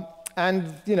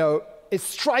 It's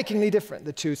strikingly different,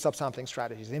 the two subsampling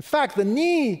strategies. In fact, the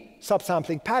knee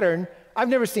subsampling pattern, I've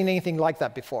never seen anything like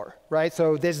that before, right?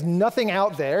 So there's nothing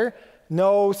out there,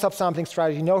 no subsampling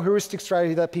strategy, no heuristic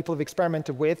strategy that people have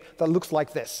experimented with that looks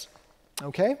like this,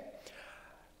 okay?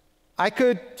 I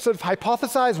could sort of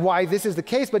hypothesize why this is the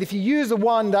case, but if you use the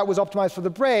one that was optimized for the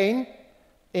brain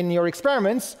in your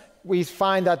experiments, we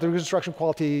find that the reconstruction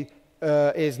quality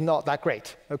is not that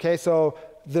great, okay? So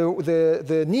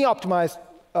the knee optimized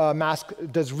mask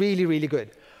does really, really good.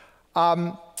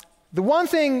 The one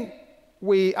thing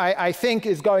I think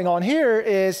is going on here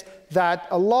is that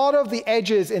a lot of the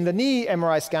edges in the knee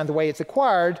MRI scan, the way it's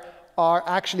acquired, are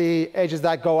actually edges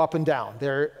that go up and down.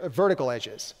 They're vertical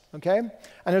edges, okay?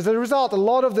 And as a result, a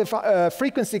lot of the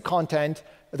frequency content,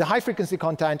 the high frequency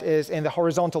content, is in the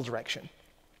horizontal direction.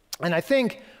 And I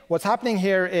think what's happening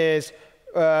here is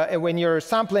when you're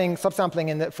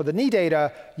subsampling for the knee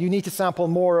data, you need to sample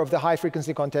more of the high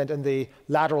frequency content in the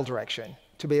lateral direction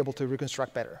to be able to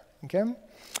reconstruct better. Okay?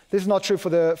 This is not true for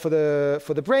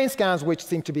the brain scans, which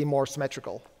seem to be more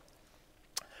symmetrical.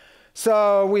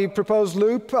 So we propose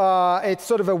LOUPE. It's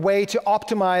sort of a way to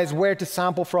optimize where to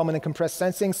sample from in a compressed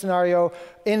sensing scenario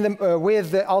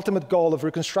with the ultimate goal of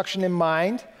reconstruction in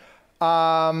mind.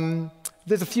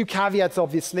 There's a few caveats,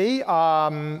 obviously.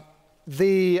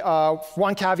 The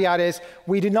one caveat is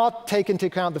we do not take into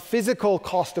account the physical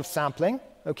cost of sampling,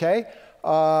 okay?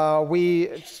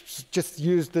 We just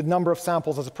use the number of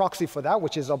samples as a proxy for that,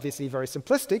 which is obviously very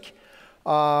simplistic.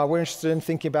 We're interested in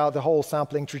thinking about the whole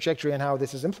sampling trajectory and how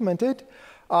this is implemented.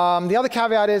 The other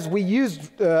caveat is we use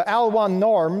L1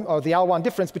 norm, or the L1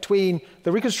 difference between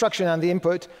the reconstruction and the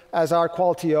input as our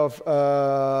quality of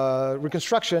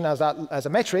reconstruction as a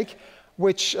metric,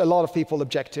 which a lot of people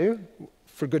object to,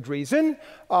 for good reason.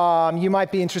 You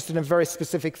might be interested in a very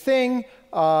specific thing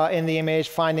in the image,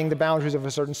 finding the boundaries of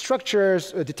a certain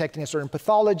structures, detecting a certain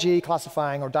pathology,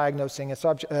 classifying or diagnosing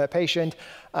a patient,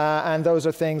 and those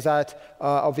are things that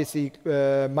obviously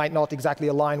might not exactly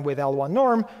align with L1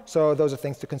 norm, so those are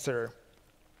things to consider.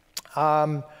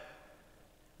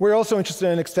 We're also interested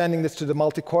in extending this to the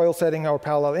multi-coil setting or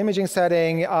parallel imaging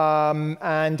setting,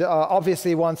 and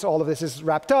obviously once all of this is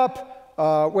wrapped up,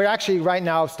 we're actually right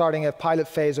now starting a pilot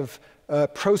phase of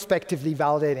prospectively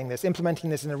validating this, implementing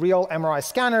this in a real MRI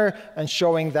scanner and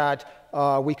showing that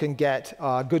we can get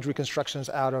good reconstructions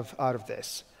out of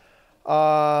this.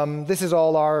 This is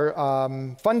all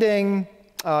our funding.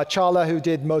 Chala, who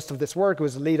did most of this work, who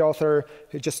was the lead author,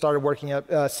 who just started working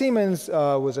at Siemens,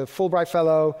 was a Fulbright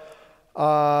fellow.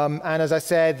 And as I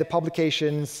said, the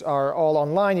publications are all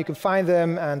online. You can find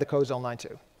them, and the code's online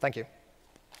too. Thank you.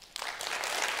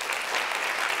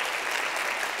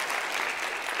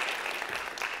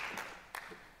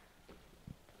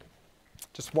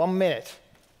 Just 1 minute.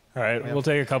 All right, we'll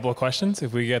take a couple of questions.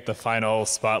 If we get the final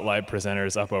spotlight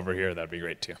presenters up over here, that'd be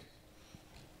great too.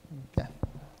 Yeah.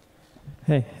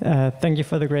 Hey, thank you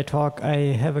for the great talk. I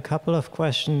have a couple of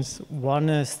questions. One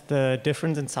is the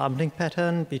difference in sampling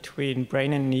pattern between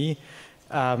brain and knee.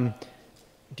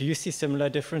 Do you see similar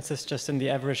differences just in the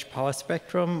average power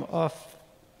spectrum of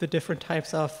the different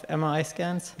types of MRI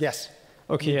scans? Yes.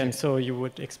 Okay, and so you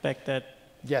would expect that?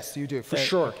 Yes, you do, for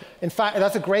sure. Okay. In fact,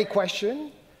 that's a great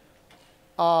question.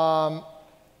 You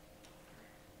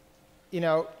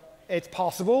know, it's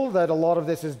possible that a lot of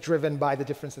this is driven by the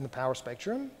difference in the power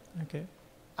spectrum. Okay.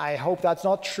 I hope that's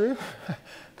not true,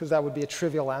 because that would be a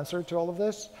trivial answer to all of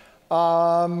this.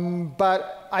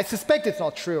 But I suspect it's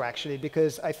not true, actually,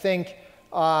 because I think,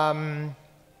 you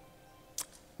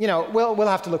know, we'll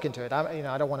have to look into it.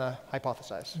 I don't want to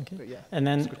hypothesize. Okay. But yeah, and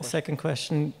then second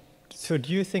question, so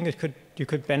do you think you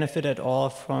could benefit at all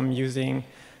from using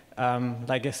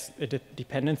like a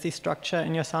dependency structure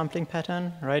in your sampling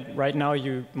pattern, right? Right now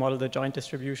you model the joint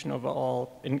distribution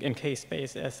overall in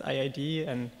k-space as IID,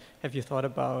 and have you thought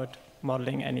about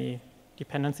modeling any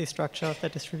dependency structure of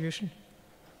that distribution?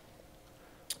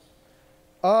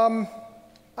 That's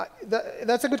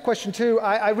a good question too.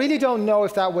 I really don't know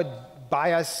if that would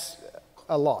bias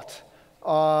a lot,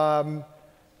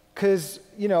 because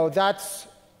you know that's.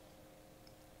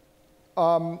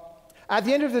 At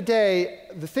the end of the day,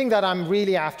 the thing that I'm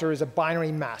really after is a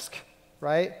binary mask,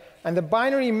 right? And the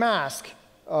binary mask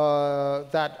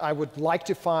that I would like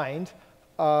to find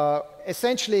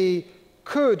essentially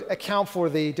could account for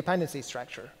the dependency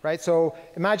structure, right? So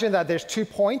imagine that there's 2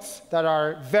 points that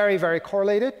are very, very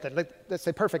correlated, that let's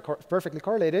say perfectly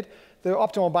correlated. The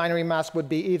optimal binary mask would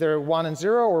be either 1 and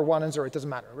 0 or 1 and 0. It doesn't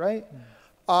matter, right?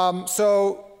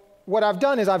 So what I've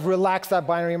done is I've relaxed that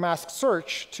binary mask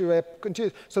search to a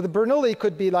continuous. So the Bernoulli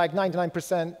could be like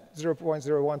 99%,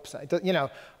 0.01%. You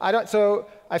know, so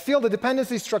I feel the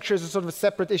dependency structure is a sort of a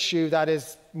separate issue that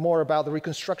is more about the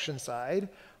reconstruction side.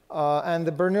 And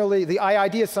the Bernoulli, the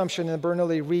IID assumption in the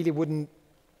Bernoulli really wouldn't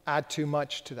add too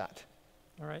much to that.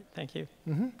 All right, thank you.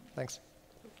 Thanks.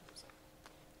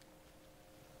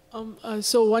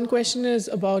 So one question is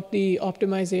about the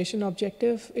optimization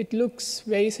objective. It looks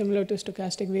very similar to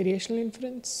stochastic variational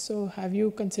inference. So have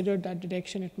you considered that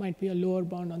direction? It might be a lower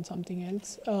bound on something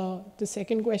else. The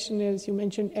second question is, you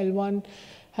mentioned L1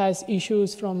 has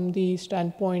issues from the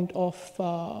standpoint of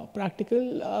from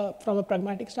a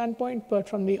pragmatic standpoint, but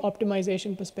from the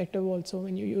optimization perspective also,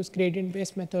 when you use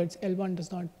gradient-based methods, L1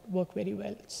 does not work very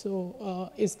well.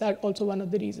 So is that also one of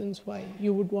the reasons why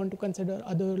you would want to consider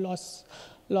other loss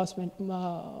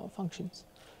functions?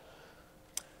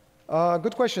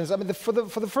 Good questions. I mean, for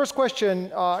the first question,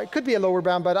 it could be a lower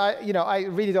bound, but I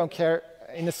really don't care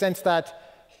in the sense that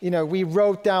we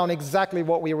wrote down exactly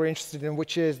what we were interested in,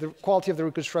 which is the quality of the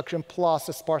reconstruction plus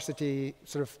the sparsity,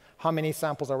 sort of how many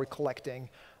samples are we collecting.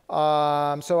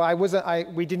 So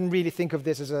we didn't really think of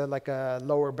this as like a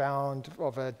lower bound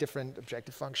of a different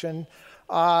objective function.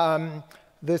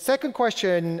 The second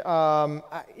question,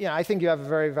 I think you have a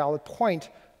very valid point.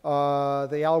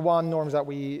 The L1 norms that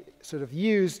we sort of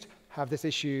used have this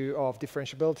issue of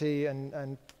differentiability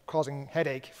and causing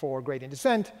headache for gradient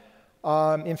descent.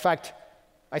 In fact,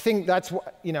 I think that's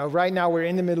what, right now we're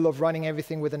in the middle of running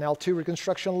everything with an L2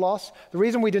 reconstruction loss. The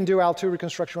reason we didn't do L2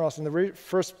 reconstruction loss in the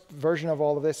first version of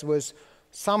all of this was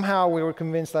somehow we were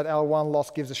convinced that L1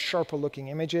 loss gives us sharper looking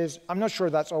images. I'm not sure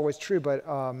that's always true,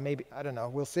 but maybe, I don't know,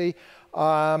 we'll see.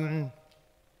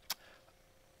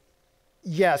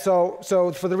 Yeah, so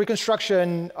for the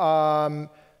reconstruction,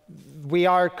 we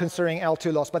are considering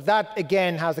L2 loss, but that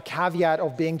again has a caveat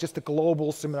of being just a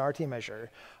global similarity measure.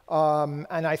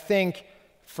 And I think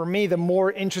for me, the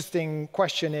more interesting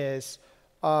question is,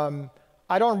 I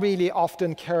don't really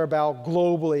often care about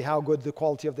globally how good the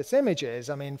quality of this image is.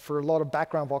 I mean, for a lot of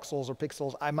background voxels or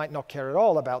pixels, I might not care at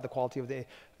all about the quality of the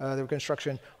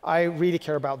reconstruction. I really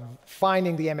care about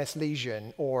finding the MS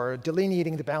lesion or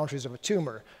delineating the boundaries of a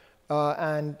tumor.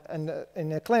 And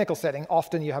in a clinical setting,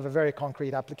 often you have a very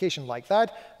concrete application like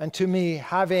that. And to me,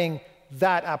 having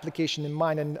that application in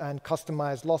mind and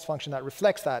customized loss function that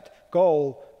reflects that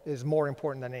goal is more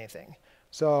important than anything.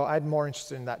 So I'm more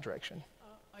interested in that direction.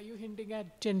 Are you hinting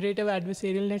at generative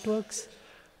adversarial networks?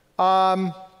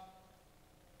 No.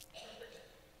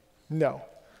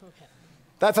 Okay.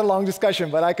 That's a long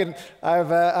discussion, but I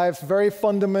have very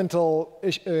fundamental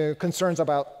concerns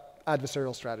about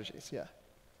adversarial strategies. Yeah.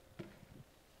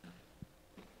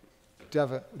 Do you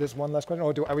have there's one last question,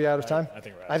 or are we out of time? I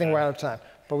think we're out of time. I think we're out of time,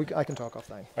 but I can talk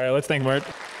offline. All right, let's thank Mert.